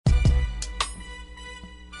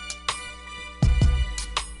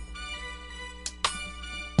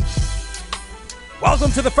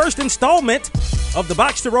Welcome to the first installment of the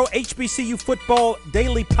Box to Row HBCU Football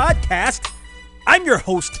Daily Podcast. I'm your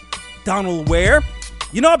host, Donald Ware.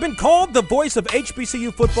 You know, I've been called the voice of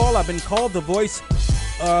HBCU football. I've been called the voice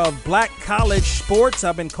of black college sports.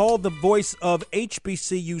 I've been called the voice of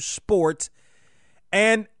HBCU sports.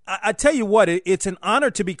 And I tell you what, it's an honor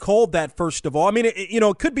to be called that, first of all. I mean,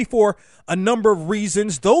 it could be for a number of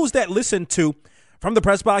reasons. Those that listen to From the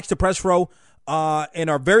Press Box to Press Row and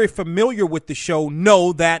are very familiar with the show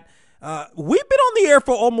know that we've been on the air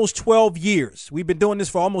for almost 12 years. We've been doing this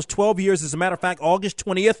for almost 12 years. As a matter of fact, August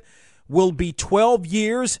 20th will be 12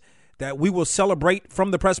 years that we will celebrate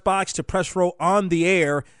From the Press Box to Press Row on the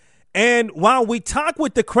air. And while we talk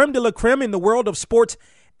with the creme de la creme in the world of sports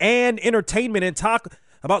and entertainment and talk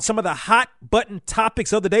about some of the hot button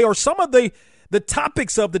topics of the day or some of the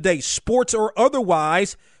topics of the day, sports or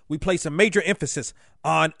otherwise, we place a major emphasis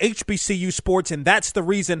on HBCU sports, and that's the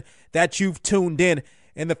reason that you've tuned in.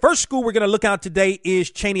 And the first school we're going to look at today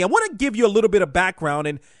is Cheyney. I want to give you a little bit of background,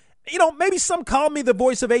 and maybe some call me the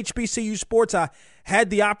voice of HBCU sports. I had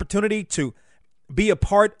the opportunity to be a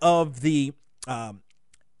part of the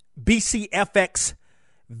BCFX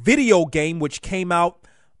video game, which came out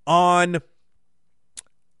on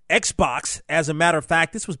Xbox. As a matter of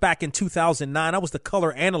fact, this was back in 2009. I was the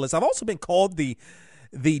color analyst. I've also been called the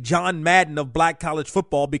John Madden of black college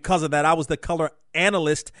football because of that. I was the color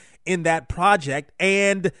analyst in that project,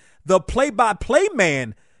 and the play-by-play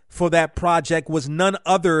man for that project was none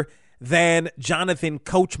other than Jonathan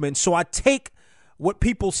Coachman. So I take what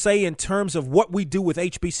people say in terms of what we do with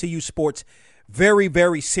HBCU sports very,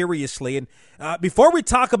 very seriously. And before we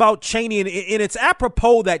talk about Cheyney, and it's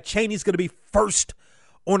apropos that Cheyney's going to be first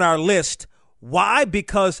on our list. Why?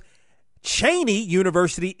 Because Cheyney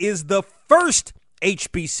University is the first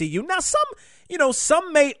HBCU. Now,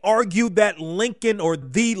 some may argue that Lincoln, or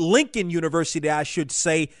the Lincoln University, I should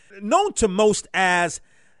say, known to most as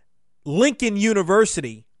Lincoln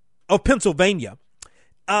University of Pennsylvania,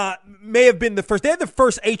 may have been the first. They're the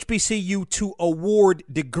first HBCU to award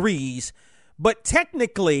degrees, but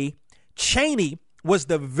technically, Cheyney was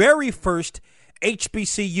the very first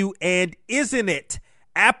HBCU, and isn't it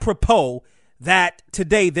apropos that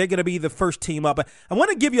today they're going to be the first team up? I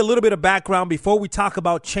want to give you a little bit of background before we talk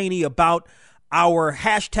about Cheyney, about our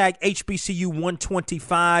hashtag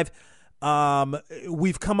HBCU125.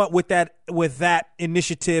 We've come up with that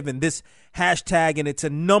initiative and this hashtag, and it's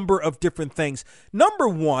a number of different things. Number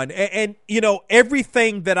one, and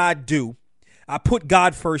everything that I do, I put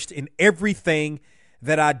God first in everything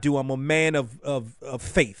that I do. I'm a man of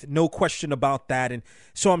faith, no question about that. And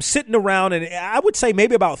so I'm sitting around, and I would say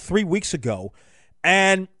maybe about 3 weeks ago,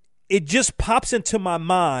 and it just pops into my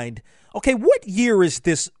mind, okay, what year is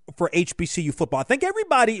this for HBCU football? I think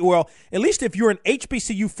everybody, well, at least if you're an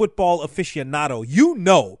HBCU football aficionado, you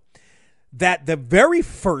know that the very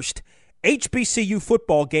first HBCU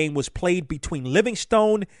football game was played between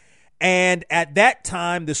Livingstone, and at that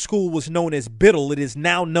time, the school was known as Biddle. It is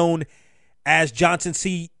now known as Johnson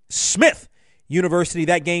C. Smith University.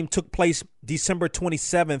 That game took place December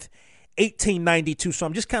 27th, 1892. So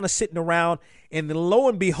I'm just kind of sitting around, and then lo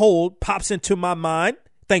and behold, pops into my mind,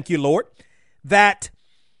 thank you, Lord, that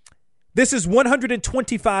this is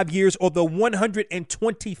 125 years, or the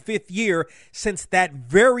 125th year since that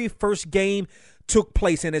very first game took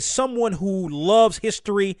place. And as someone who loves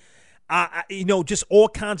history, just all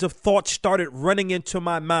kinds of thoughts started running into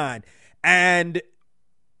my mind. And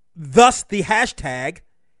thus the hashtag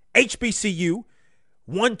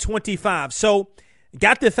HBCU125. So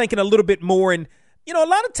got to thinking a little bit more. And, a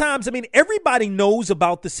lot of times, everybody knows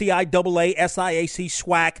about the CIAA, SIAC,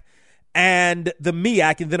 SWAC, and the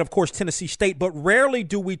MEAC, and then, of course, Tennessee State. But rarely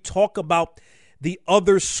do we talk about the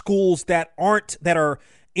other schools that are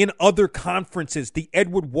in other conferences, the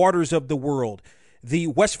Edward Waters of the world, the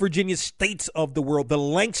West Virginia States of the world, the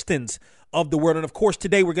Langstons of the world. And, of course,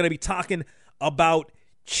 today we're going to be talking about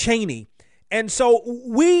Cheyney. And so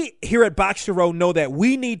we here at Box to Row know that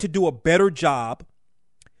we need to do a better job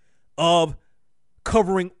of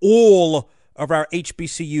covering all of our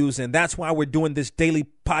HBCUs, and that's why we're doing this daily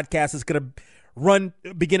podcast. It's going to run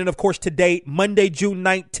beginning, of course, today, Monday, June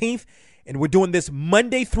 19th, and we're doing this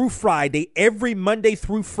Monday through Friday, every Monday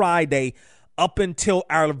through Friday, up until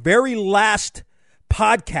our very last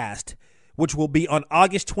podcast, which will be on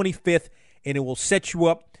August 25th, and it will set you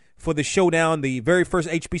up for the showdown. The very first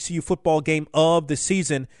HBCU football game of the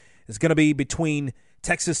season is going to be between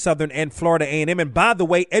Texas Southern and Florida A&M. And by the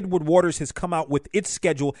way, Edward Waters has come out with its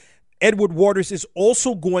schedule. Edward Waters is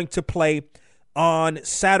also going to play on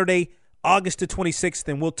Saturday, August the 26th,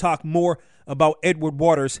 and we'll talk more about Edward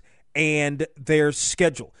Waters and their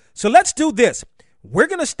schedule. So let's do this. we're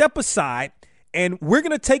going to step aside and we're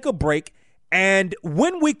going to take a break. And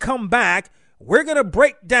when we come back, we're going to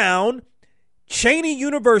break down Cheyney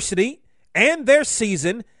University and their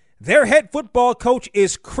season. Their head football coach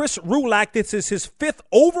is Chris Rulak. This is his 5th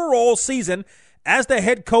overall season as the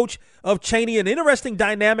head coach of Cheyney. An interesting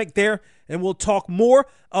dynamic there, and we'll talk more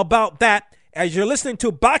about that as you're listening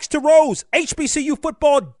to Box to Row's HBCU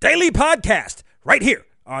Football Daily Podcast right here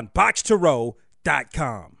on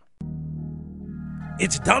BoxToRow.com.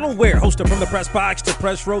 It's Donald Ware, host of From the Press Box to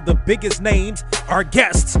Press Row. The biggest names are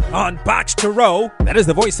guests on Box to Row. That is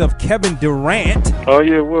the voice of Kevin Durant. Oh,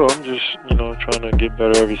 yeah, well, I'm just, trying to get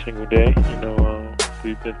better every single day.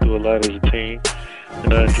 We've been through a lot as a team,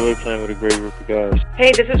 and I enjoy playing with a great group of guys.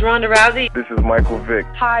 Hey, this is Ronda Rousey. This is Michael Vick.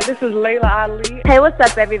 Hi, this is Layla Ali. Hey, what's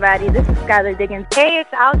up, everybody? This is Skylar Diggins. Hey,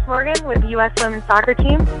 it's Alex Morgan with the U.S. Women's Soccer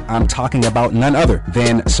Team. I'm talking about none other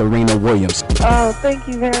than Serena Williams. Oh, thank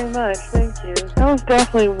you very much. Thank you. That was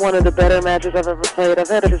definitely one of the better matches I've ever played. I've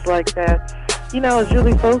had matches like that. I was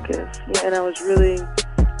really focused, and I was really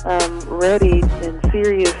ready and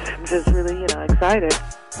serious and just really, excited.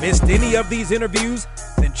 Missed any of these interviews?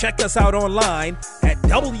 Then check us out online at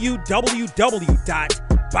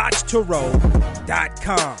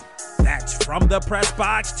www.boxtorow.com. That's From the Press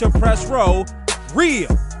Box to Press Row, real,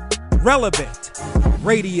 relevant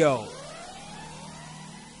radio.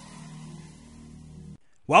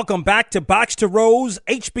 Welcome back to Box to Row's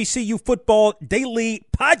HBCU Football Daily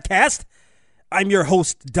Podcast. I'm your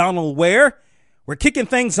host, Donald Ware. We're kicking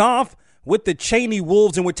things off with the Cheyney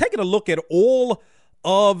Wolves, and we're taking a look at all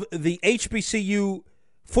of the HBCU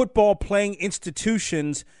football playing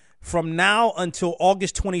institutions from now until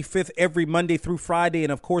August 25th, every Monday through Friday.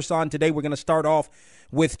 And, of course, on today, we're going to start off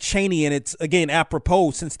with Cheyney, and it's, again,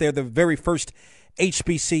 apropos since they're the very first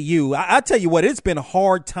HBCU. I tell you what, it's been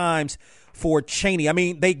hard times for Cheyney. I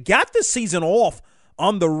mean, they got the season off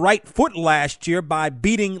on the right foot last year by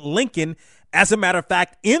beating Lincoln, as a matter of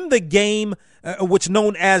fact, in the game, which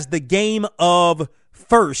known as the Game of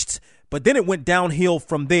Firsts. But then it went downhill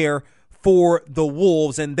from there for the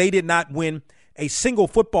Wolves, and they did not win a single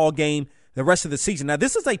football game the rest of the season. Now,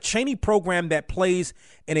 this is a Cheyney program that plays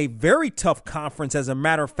in a very tough conference. As a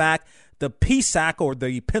matter of fact, the PSAC, or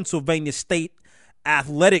the Pennsylvania State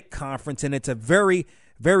Athletic Conference, and it's a very,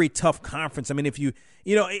 very tough conference. I mean,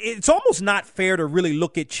 it's almost not fair to really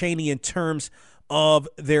look at Cheyney in terms of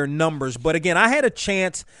their numbers. But again, I had a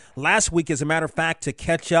chance last week, as a matter of fact, to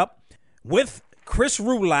catch up with Chris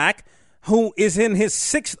Rulak, who is in his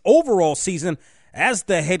 6th overall season as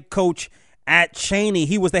the head coach at Cheyney.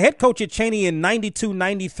 He was the head coach at Cheyney in 92,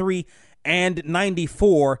 93, and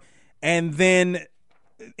 94. And then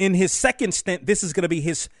in his second stint, this is going to be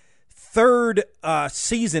his 3rd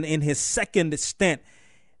season in his second stint.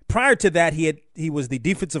 Prior to that, he was the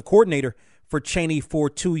defensive coordinator for Cheyney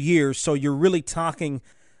for 2 years. So you're really talking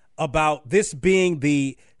about this being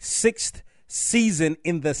the 6th season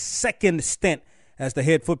in the second stint as the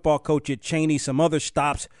head football coach at Cheyney. Some other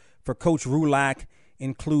stops for Coach Rulak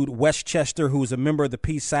include Westchester, who is a member of the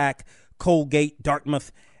PSAC, Colgate,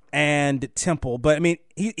 Dartmouth, and Temple. But, I mean,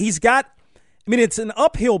 it's an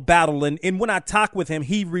uphill battle. And when I talked with him,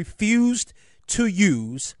 he refused to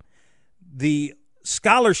use the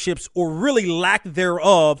scholarships, or really lack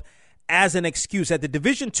thereof, as an excuse. At the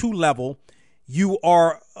Division II level, you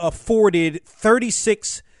are afforded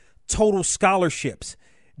 36 total scholarships.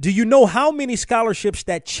 Do you know how many scholarships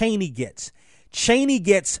that Cheyney gets? Cheyney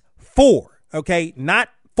gets 4, okay? Not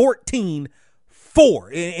 14,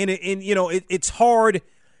 4. And it's hard,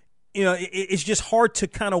 it's just hard to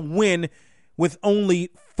kind of win with only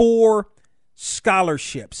 4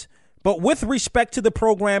 scholarships. But with respect to the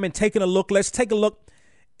program and taking a look, let's take a look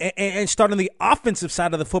and start on the offensive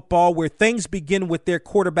side of the football, where things begin with their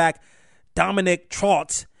quarterback, Dominic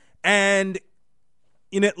Trotz. And,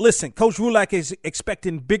 listen, Coach Rulak is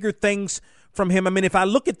expecting bigger things from him. I mean, if I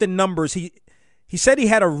look at the numbers, he said he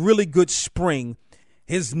had a really good spring.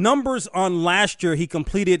 His numbers on last year, he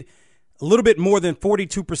completed a little bit more than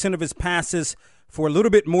 42% of his passes for a little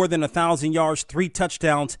bit more than 1,000 yards, 3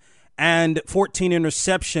 touchdowns, and 14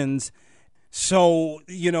 interceptions. So,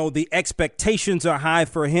 the expectations are high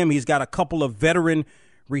for him. He's got a couple of veteran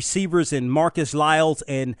receivers in Marcus Lyles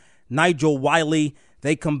and Nigel Wiley.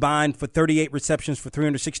 They combined for 38 receptions for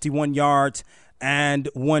 361 yards and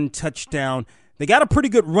 1 touchdown. They got a pretty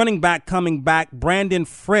good running back coming back, Brandon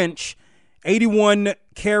French, 81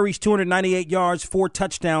 carries, 298 yards, 4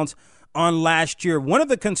 touchdowns on last year. One of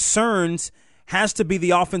the concerns has to be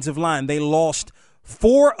the offensive line. They lost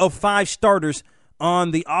 4 of 5 starters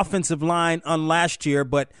on the offensive line on last year,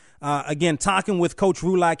 but again, talking with Coach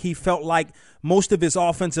Rulak, he felt like most of his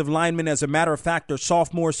offensive linemen, as a matter of fact, are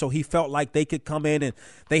sophomores, so he felt like they could come in and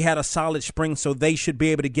they had a solid spring, so they should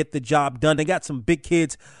be able to get the job done. They got some big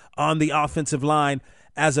kids on the offensive line,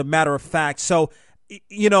 as a matter of fact. So,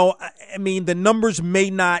 you know, I mean, the numbers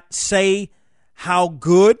may not say how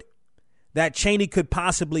good that Chaney could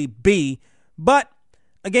possibly be, but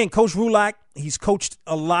again, Coach Rulak, he's coached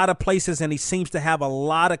a lot of places, and he seems to have a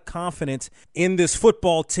lot of confidence in this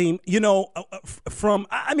football team. You know,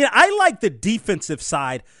 I like the defensive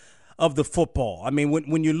side of the football. I mean,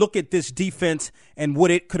 when you look at this defense and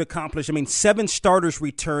what it could accomplish, I mean, 7 starters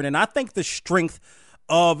return, and I think the strength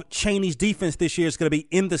of Chaney's defense this year is going to be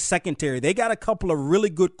in the secondary. They got a couple of really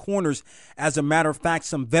good corners. As a matter of fact,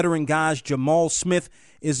 some veteran guys. Jamal Smith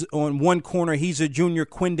is on one corner. He's a junior.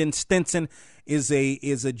 Quindon Stinson is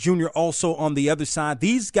a junior also on the other side.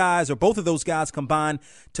 These guys, or both of those guys, combined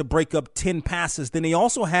to break up 10 passes. Then they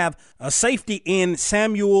also have a safety in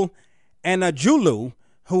Samuel Anajulu,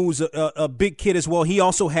 who's a big kid as well. He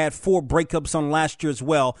also had 4 breakups on last year as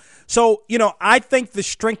well. So, you know, I think the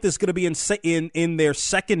strength is going to be in their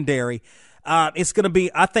secondary. It's going to be,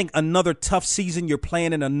 I think, another tough season. You're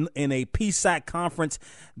playing in a PSAC conference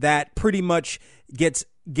that pretty much gets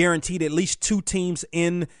guaranteed at least 2 teams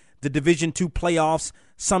in the Division II playoffs,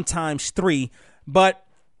 sometimes 3. But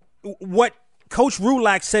what Coach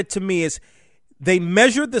Rulak said to me is they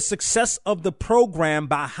measure the success of the program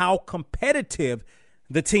by how competitive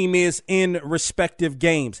the team is in respective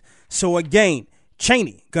games. So again,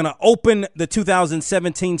 Chaney going to open the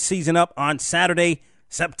 2017 season up on Saturday,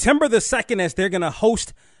 September the 2nd, as they're going to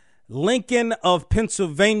host Lincoln of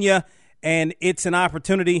Pennsylvania, and it's an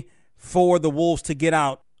opportunity for the Wolves to get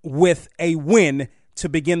out with a win to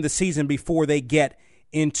begin the season before they get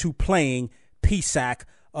into playing PSAC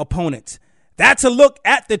opponents. That's a look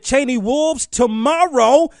at the Chaney Wolves.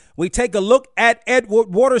 Tomorrow, we take a look at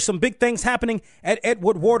Edward Waters. Some big things happening at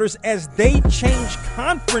Edward Waters as they change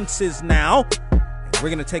conferences now. And we're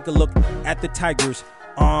going to take a look at the Tigers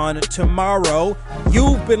on tomorrow.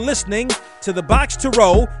 You've been listening to the Box to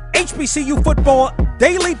Row HBCU Football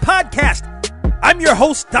Daily Podcast. I'm your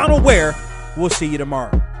host, Donald Ware. We'll see you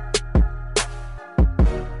tomorrow.